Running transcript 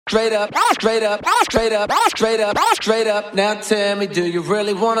straight up, straight up, straight up, straight up, straight up. Now tell me, do you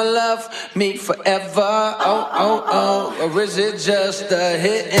really wanna love me forever? Oh, oh, oh, or is it just a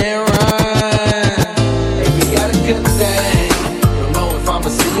hit and run? If you got a good thing, don't know if I'ma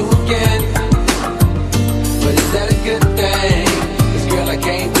see you again. But is that a good thing? 'Cause girl, I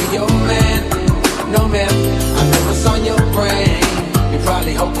can't be your man. No man, I know what's on your brain. You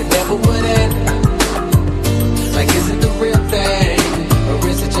probably hope it never would end. Like, is it the real thing? Or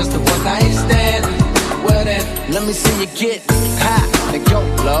is it just a one-night stand? Well then, let me see you get high and go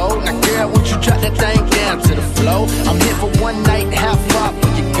low. Now girl, won't you drop that thing down to the floor? I'm here for one night, how far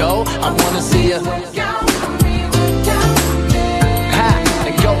will you go? I wanna see you high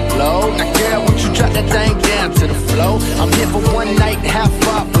and go low. Now girl, won't you drop that thing down to the floor? I'm here for one night, how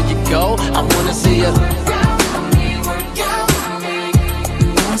far will you go? I wanna see you.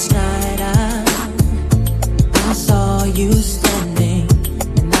 Last night I saw you standing,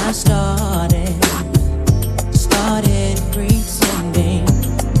 and I started pretending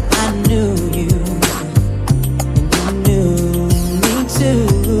I knew you, and you knew me too.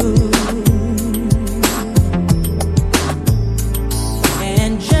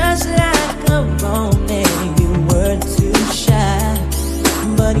 And just like a romance, you were too shy,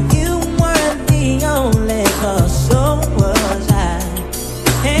 but you weren't the only cause, so was I.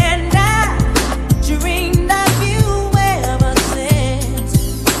 And I dreamed of you ever since.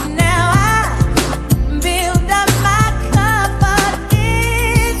 Now I build up my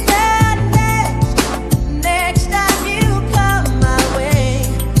confidence that next time you come my way,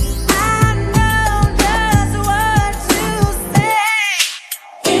 I know just what to say.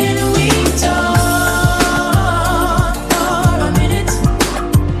 Can we talk for a minute?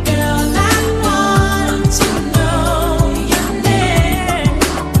 Girl, I want to know your name.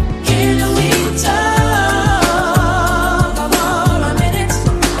 Can we talk for a minute?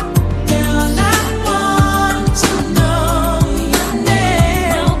 Girl, I want to know your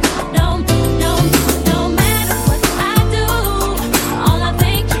name. No matter what I do, all I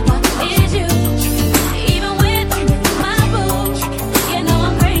think about is you. Even when I'm with my boo, you know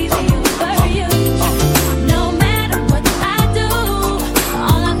I'm crazy over you. No matter what I do,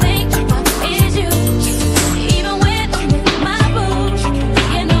 all I think about is you. Even when I'm with my boo,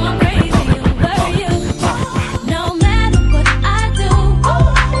 you know I'm crazy over you. No matter what I do,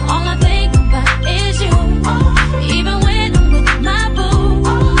 all I think about is you. Even when I'm with my boo,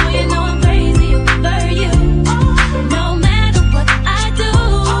 you know I'm crazy over you. No matter what I do,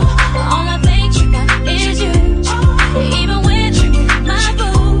 all I think about is you. Even when I'm with my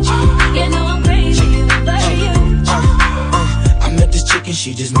boo, you know I'm crazy over you. I met this chick and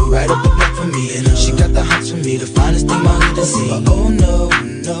she just moved right up the block for me. And she got the hots for me, the finest thing I need to see. But oh no,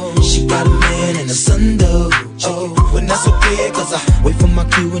 she got a man and a son though. Oh, but that's okay, cause I wait for my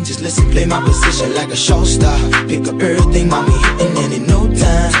cue and just listen, play my position like a show star. Pick up everything, mommy hitting, and in no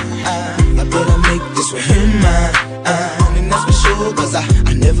time I better make this with her mine. And that's for sure, cause I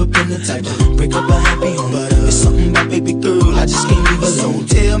never been the type to break up a happy home. But it's something about baby girl, I just can't leave alone.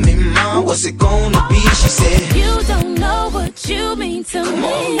 Tell me, mom, what's it gonna be? She said, You don't know what you mean to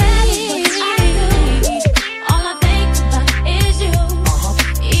me. All I think about is you.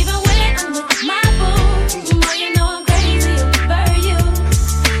 Even when I'm with my boo, boy, you know I'm crazy over you.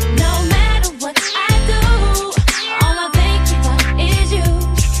 No matter what I do, all I think about is you.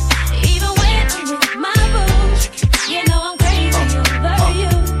 Even when I'm with my boo, you know I'm crazy over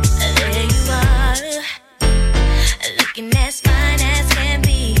you. There you are, looking as fine as can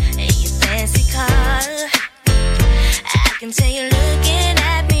be in your fancy car. I can tell you're looking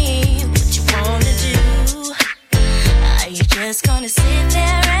at me, what you wanna do. Are you just gonna sit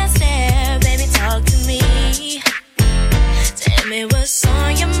there and stare? Baby, talk to me. Tell me what's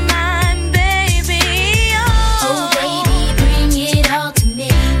on your mind, baby. Oh, baby, bring it all to me.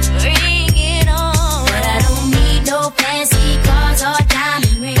 Bring it on. But I don't need no fancy cars or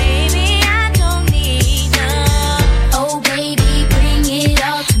diamond rings. Baby, I don't need none. Oh, baby, bring it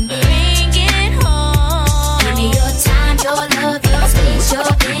all to me. Bring it home. Give me your time, your love, your space, your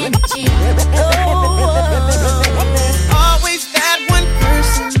energy. Always that one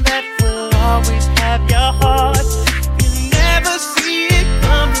person that will always have your heart. You never see it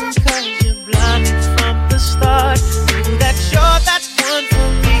coming cause you're blinded from the start. Know that you're that one for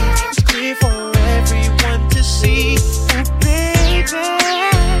me. It's clear for everyone to see. Oh, baby.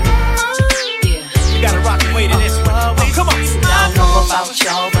 Yeah, you gotta rock and wait in this one. Come on. I don't know about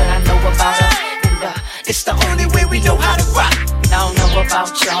y'all, but I know about us. And it's the only way we know how to rock. I don't know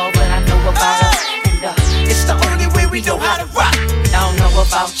about y'all, but I know about us. And it's the only way we know how to rock. I don't know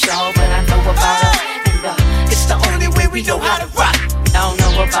about y'all, but I know about us. And it's the only way we know how to rock. I don't know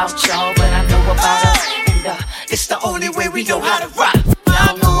know about y'all, but I know about us. And it's the only way we know how to rock. I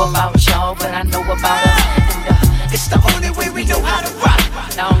don't know about y'all, but I know about us. And it's the only way we know how to rock.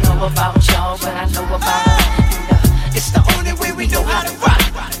 I don't know about y'all, but I know about us. And it's the only way we know how to rock.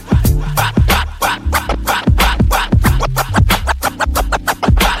 Rock, rock, rock, rock, rock, rock, rock.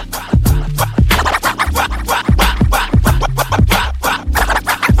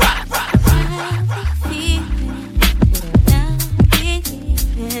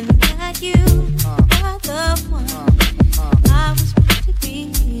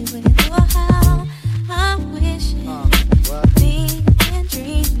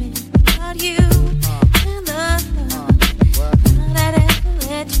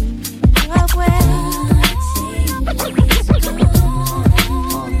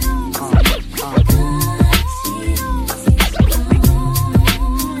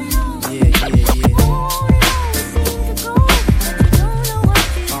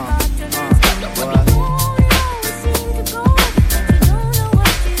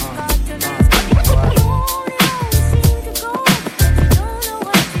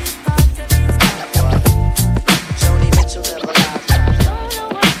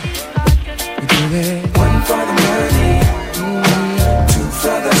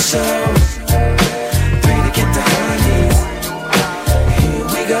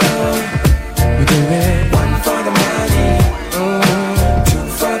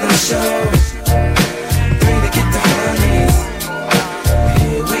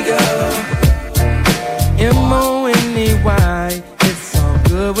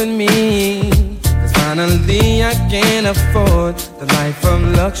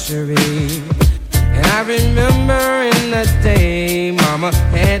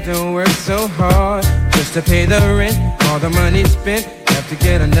 To pay the rent, all the money spent, have to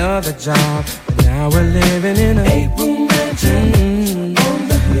get another job. And now we're living in a 8-room mansion on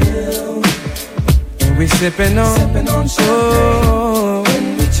the hill. And we sipping on champagne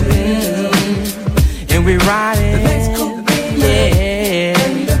when we chill. And we riding, yeah,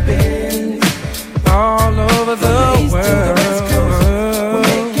 in the Benz, all over the world. We're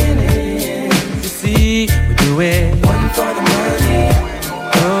making it. You see, we do it. One for the money,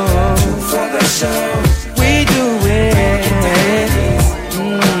 two for the show.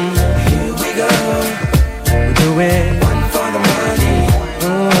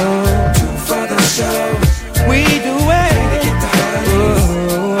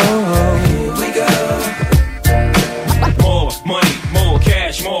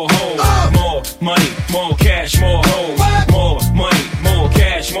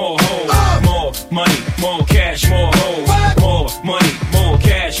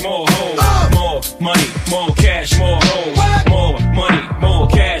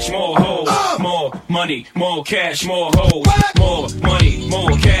 More cash, more hoes. More money,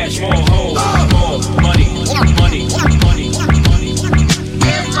 more cash, more hoes. More money, money, money, money.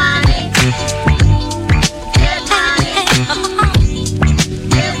 Get money. Get money. Get money.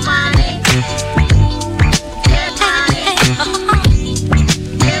 Get money.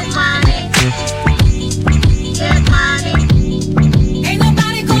 Get money. Get money. Ain't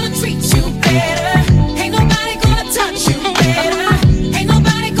nobody gonna treat you better. Ain't nobody gonna touch you better. Ain't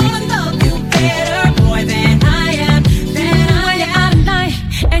nobody gonna love you better.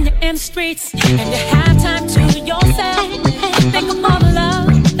 And you're in the streets, and you have time to yourself. Think of all the love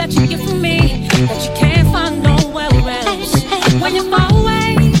that you get from me, that you can't find nowhere else. When you're far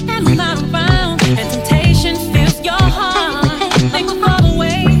away and I'm not around, and temptation fills your heart, think of all the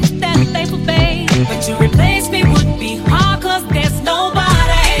ways that they forbade. But to replace me would be hard, 'cause there's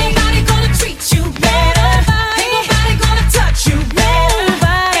nobody. Ain't nobody gonna treat you better. Ain't nobody gonna touch you better.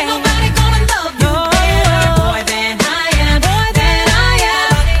 Ain't nobody gonna love you better, boy, than I am. Boy, than I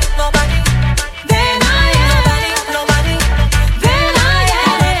am. Then I am.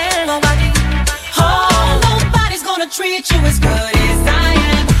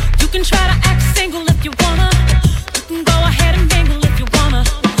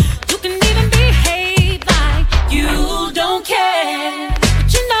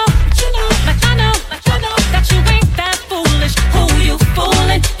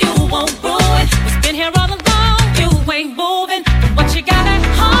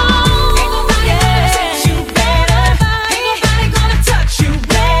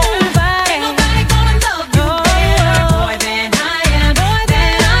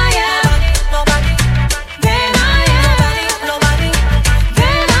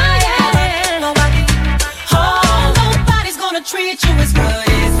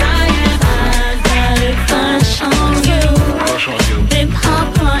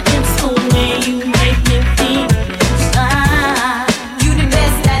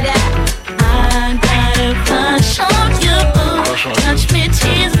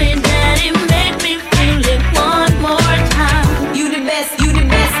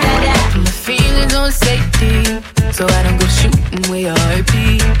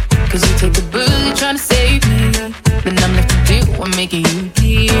 Cause you take the bullet trying to save me. Then I'm left to do what making you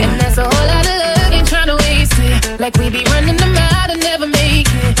bleed. And that's a whole lot of love, ain't trying to waste it. Like we be running them out and never make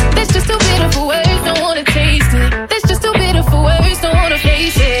it. That's just too bitter for words, don't wanna taste it. That's just too bitter for words, don't wanna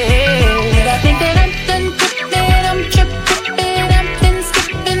face it. But I think that I'm done tripping, I'm tripping, I'm been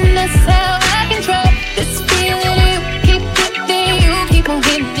skipping. That's how I can try this feeling. You keep getting, you keep on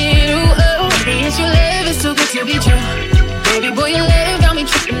getting it. Ooh, oh, maybe it's your love, it's too good to be true. Baby boy, your love got me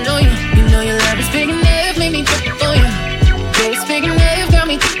tripping on you. You know your love is big enough, made me trip on you. Yeah, it's big enough, got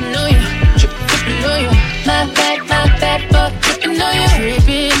me tripping on you. Tripping on you. My bad for tripping on you.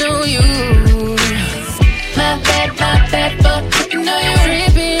 Tripping on you. My bad for tripping on you.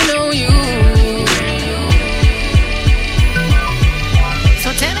 Tripping on you. So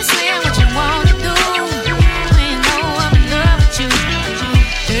tell me, Slim, what you wanna do when you know I'm in love with you.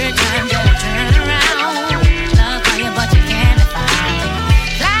 Third time that I turn around, love for you, but you can't be found.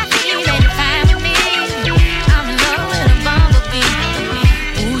 Fly free, baby, fine with me. I'm in love with a bumblebee.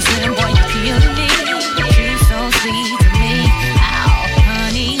 Ooh, Slim, boy, you killing me. You're so sweet to me. Oh,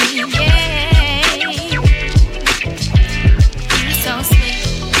 honey, yeah. You're so sweet.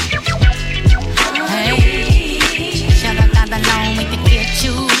 Hey, sugar got the long way to get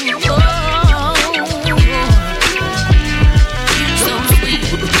you. Oh, you're so sweet.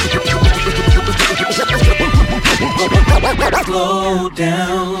 Slow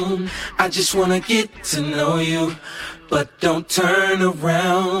down, I just wanna get to know you. But don't turn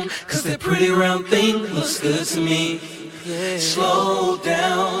around, cause that pretty round thing looks good to me. Slow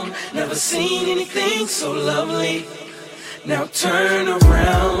down, never seen anything so lovely. Now turn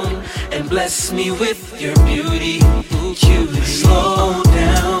around and bless me with your beauty. Cutie, slow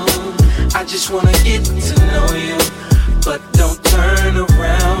down, I just wanna get to know you. But don't turn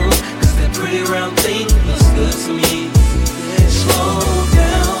around, cause that pretty round thing looks good to me. Slow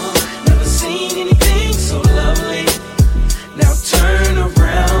down, never seen anything so lovely. Now turn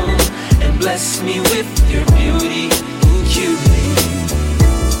around and bless me with your beauty. Cutie,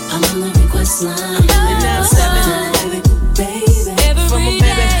 I'm on the request line. And now 7. Baby, Every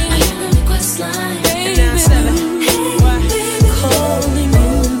day. I am on the request line. And now 7. Calling you.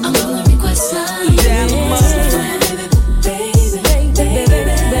 I'm on the request line. Baby,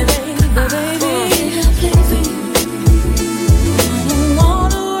 I play for you.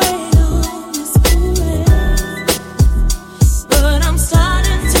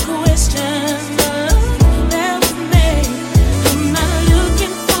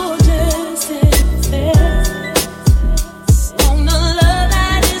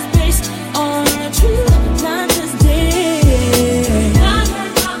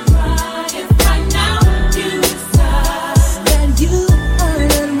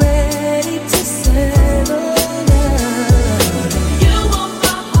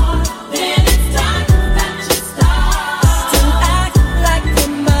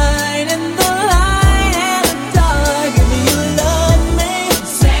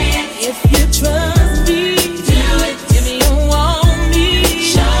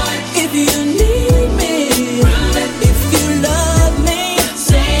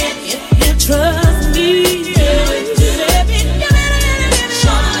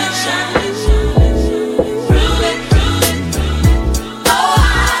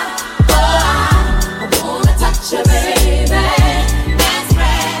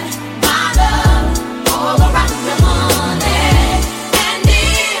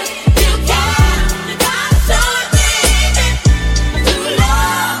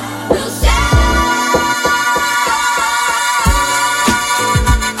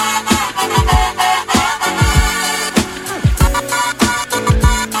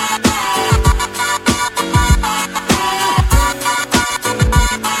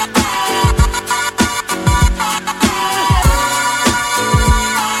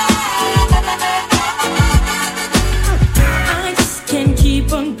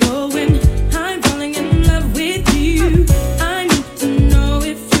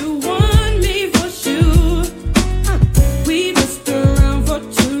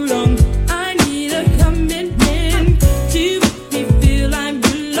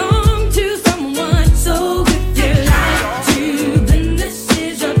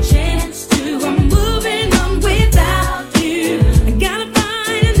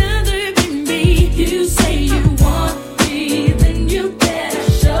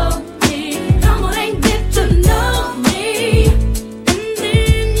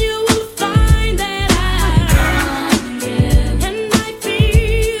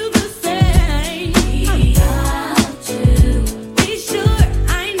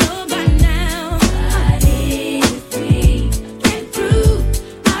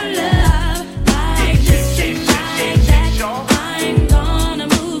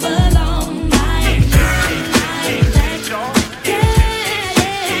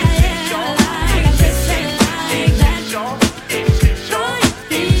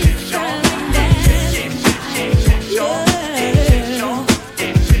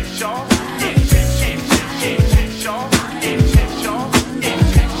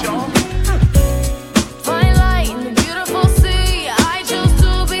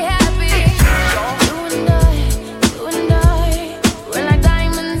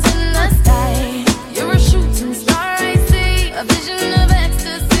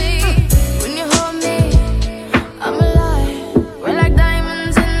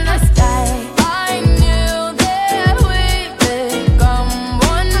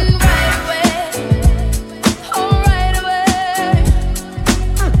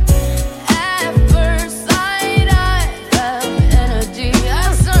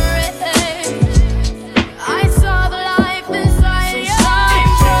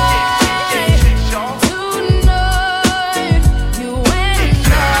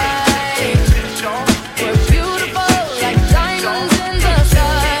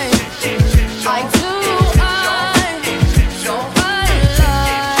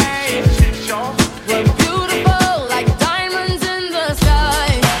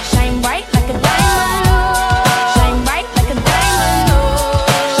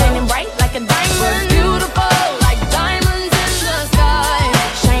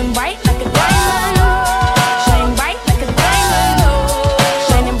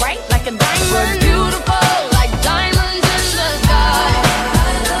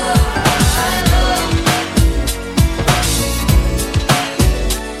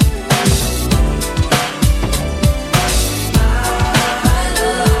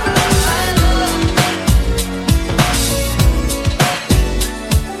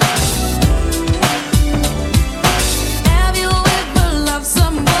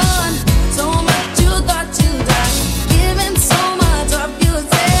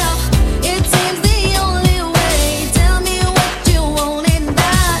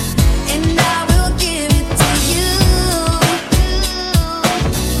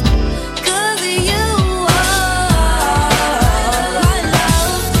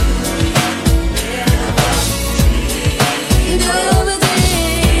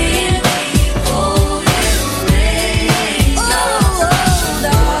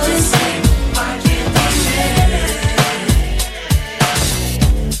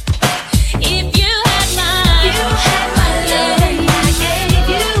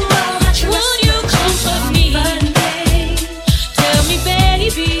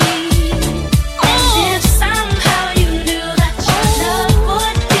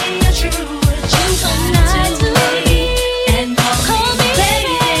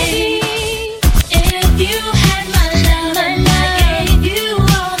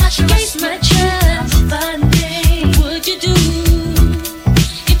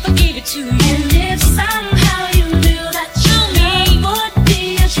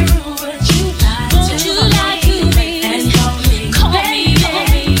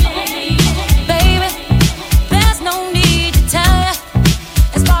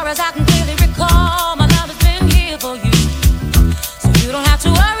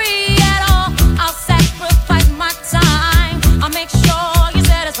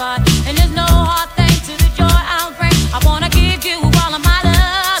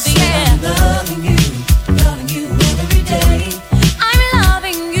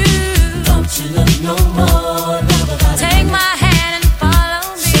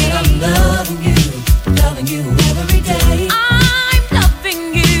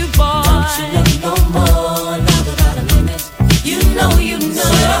 you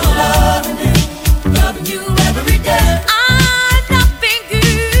know I'm loving you every day. I'm loving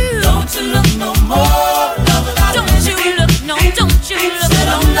you. Don't you look no more, Don't you look, no, don't you look said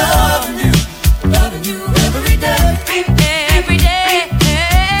no I'm loving you every day. every day.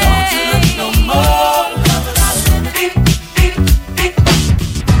 Don't you look no more,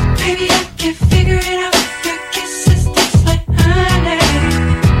 Baby, I can figure it out. Your kisses taste like honey.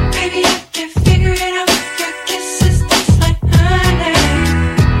 Baby, I can figure it out. Your kisses taste like honey.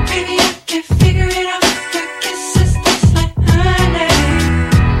 Baby, I can figure it out. Your kisses taste like honey.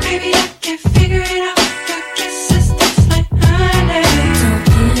 Baby, I can figure it out. Your kisses taste like honey.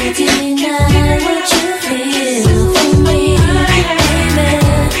 Don't you deny what you feel for me,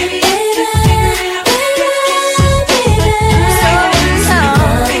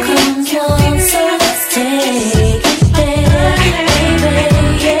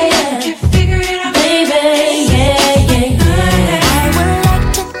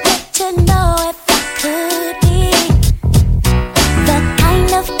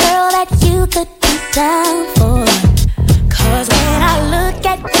 down for. 'Cause when I look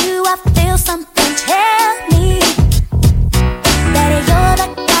at you, I feel something tell me that you're the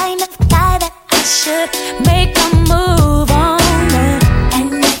kind of guy that I should make a move on.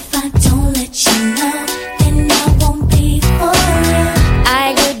 and if I don't let you know, then I won't be for real.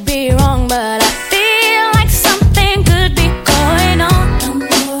 I could be wrong, but I feel like something could be going on. The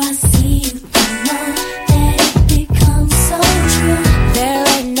more I see you, the more that it becomes so true. There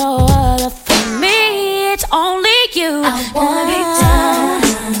ain't no other for me, it's only you. I wanna be down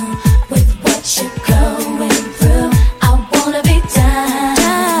with what you're going through. I wanna be down.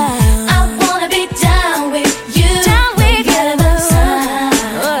 I wanna be down with you. Down with the other side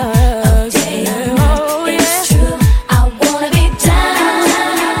of day and night. It's true. I wanna be down.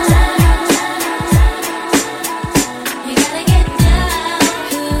 We gotta get down.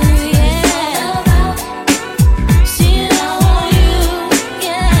 See it all on you,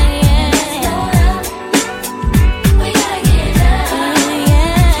 yeah. We gotta get down.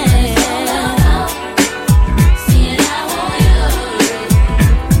 See it all on you,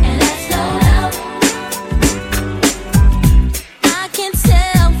 and let's slow down. I can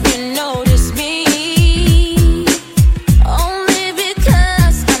tell you notice me, only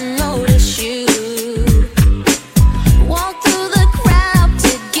because I notice you. Walk through the crowd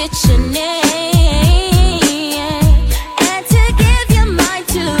to get your name and to give your mind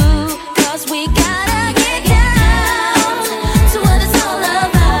to. 'Cause we gotta get down to what it's all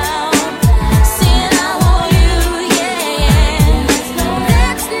about. Seeing I want you, yeah. That's no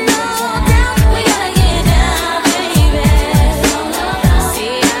doubt. We gotta get down, baby.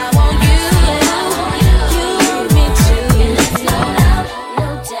 See, I want you, you want me too. No doubt, no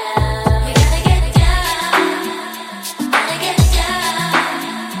doubt. We gotta get down. Gotta get down.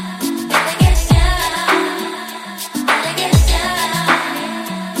 Gotta get down. Gotta get down.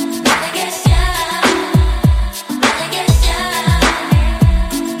 Gotta get down. Gotta get down.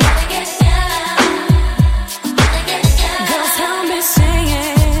 Gotta get down. Gotta get down. Girls, help me sing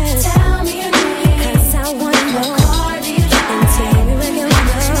it. Tell me your name. 'Cause I wanna know. What car do you drive? And tell me where you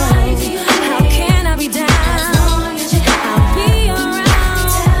Which ride do you go. How take? can I be As down? long as you I'll be around.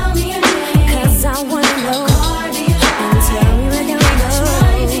 tell me your name. 'Cause I wanna know. What car do you And drive? tell me where you Which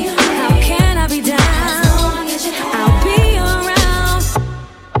ride do you go. How take? can I be As down? long as you I'll be around.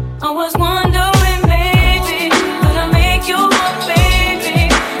 I was wondering, baby, could I make you my baby?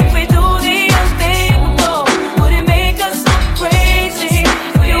 If we do the unthinkable, would it make us so crazy?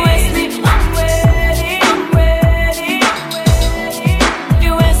 If you ask me, I'm ready, I'm ready, I'm ready. If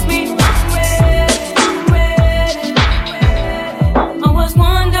you ask me, I'm ready, I'm ready, I was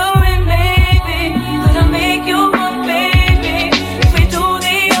wondering, baby, could I make you my baby? If we do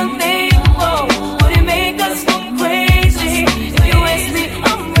the unthinkable, would it make us so crazy? If you ask me,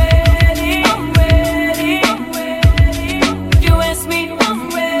 I'm ready, I'm ready, I'm ready. If you ask me, I'm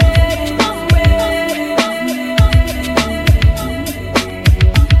ready, I'm ready.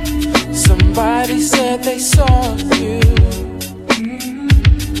 Somebody said they saw you.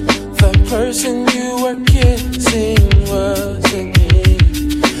 The person you were kissing wasn't me,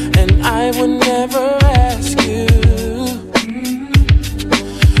 and I would never ask you.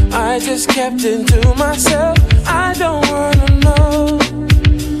 I just kept it to myself. I don't wanna know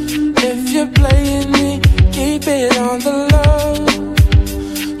if you're playing me. Keep it on the low,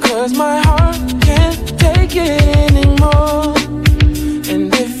 'cause my heart can't take it anymore. And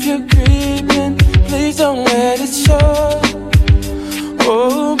if you're creeping, please don't let it show.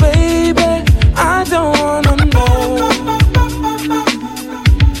 Oh baby, I don't wanna know.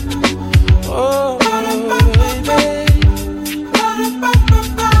 Oh baby,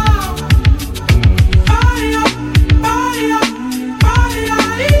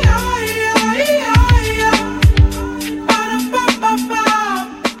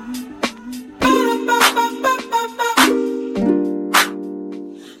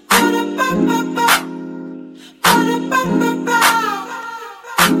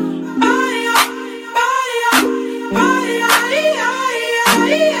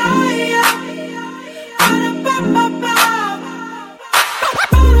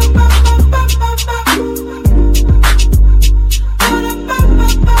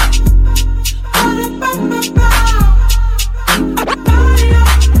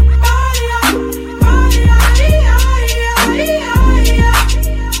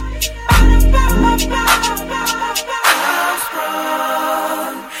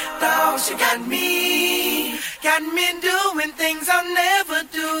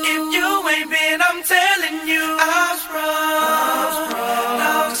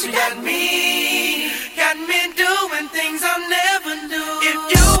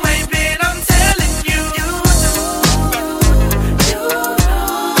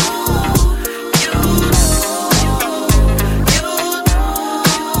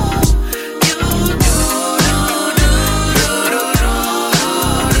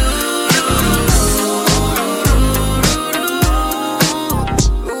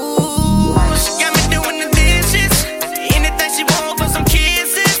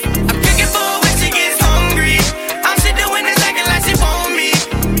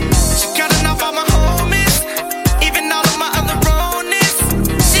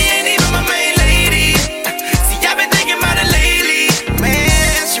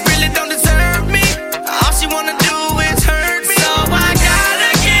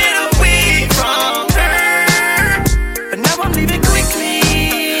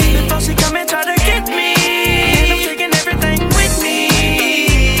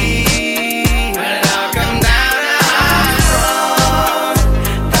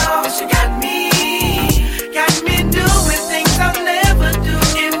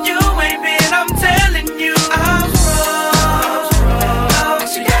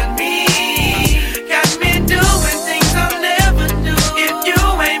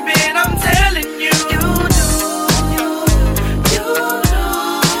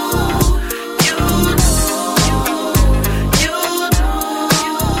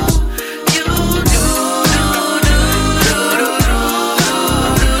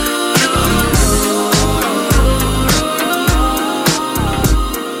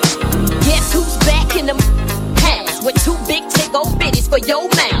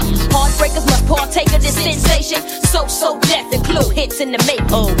 suckers must partake of this sensation. So death and clue hits in the make.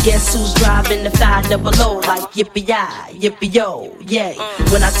 Oh, guess who's driving the 500 like yippee-yi, yippee-yo, yay.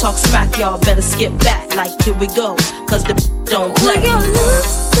 When I talk smack, y'all better skip back like here we go, cause the don't play. Your love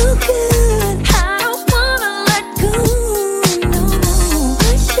so good, I don't wanna let go. No,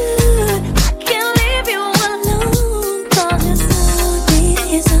 I should. I can't leave you alone, cause you're so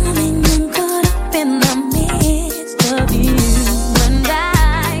disarming and caught up in the midst of you. And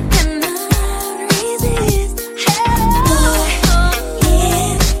I cannot resist. Boy, if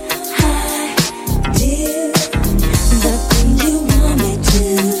I do the things you want me to,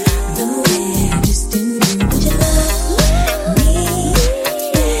 the way I just do, would you love me,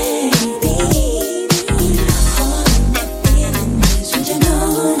 baby? All in that feeling is, would you know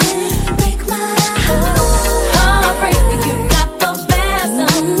that break my heart? Heartbreak, you got the best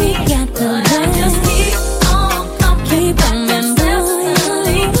of me, but I just keep on coming myself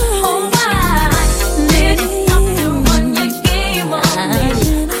silly. Oh, why did you stop to run your game on me?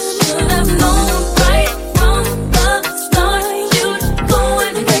 I should have known right from the start you'd go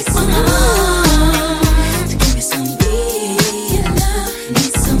and break my heart. To give me some real love,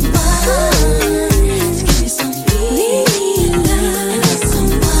 need someone. To give me some real love, I need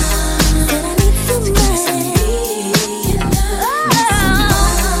someone. Said I need someone. To give me some real love,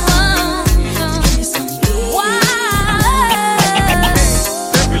 need someone. To give me some real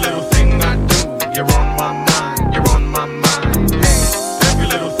Every little thing I do, you're on my mind, you're on my mind. Hey, every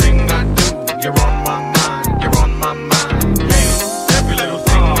little thing I do, you're on my mind, you're on my mind. Hey, every little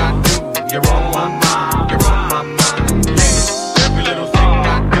thing I do, you're on my mind, you're on my mind. Hey, every little thing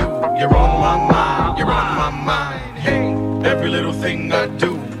I do, you're on my mind, you're on my mind. Hey, every little thing I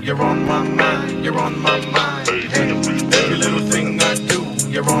do, you're on my mind, you're on my mind. Hey, every little thing I do,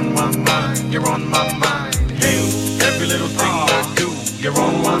 you're on my mind, you're on my mind. Hey, every little thing I do, you're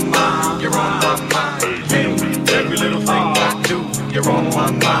on my mind, you're on my mind. Hey, every little thing I do, you're on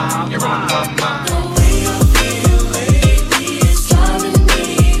my mind, you're on my mind.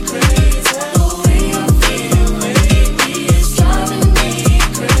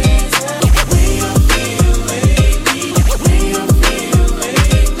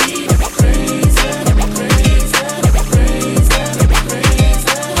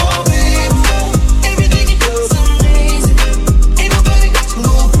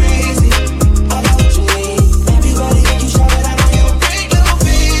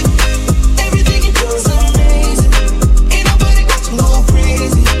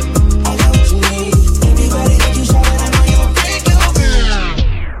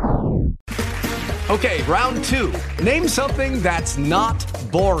 Okay, round two. Name something that's not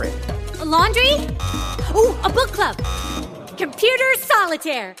boring. Laundry? Ooh, a book club. Computer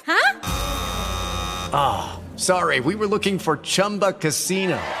solitaire, huh? Ah, sorry, we were looking for Chumba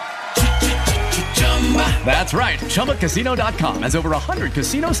Casino. That's right, ChumbaCasino.com has over 100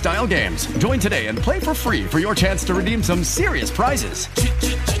 casino-style games. Join today and play for free for your chance to redeem some serious prizes.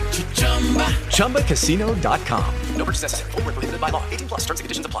 ChumbaCasino.com. No purchase necessary. Void where prohibited by law. 18+ terms and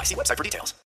conditions apply. See website for details.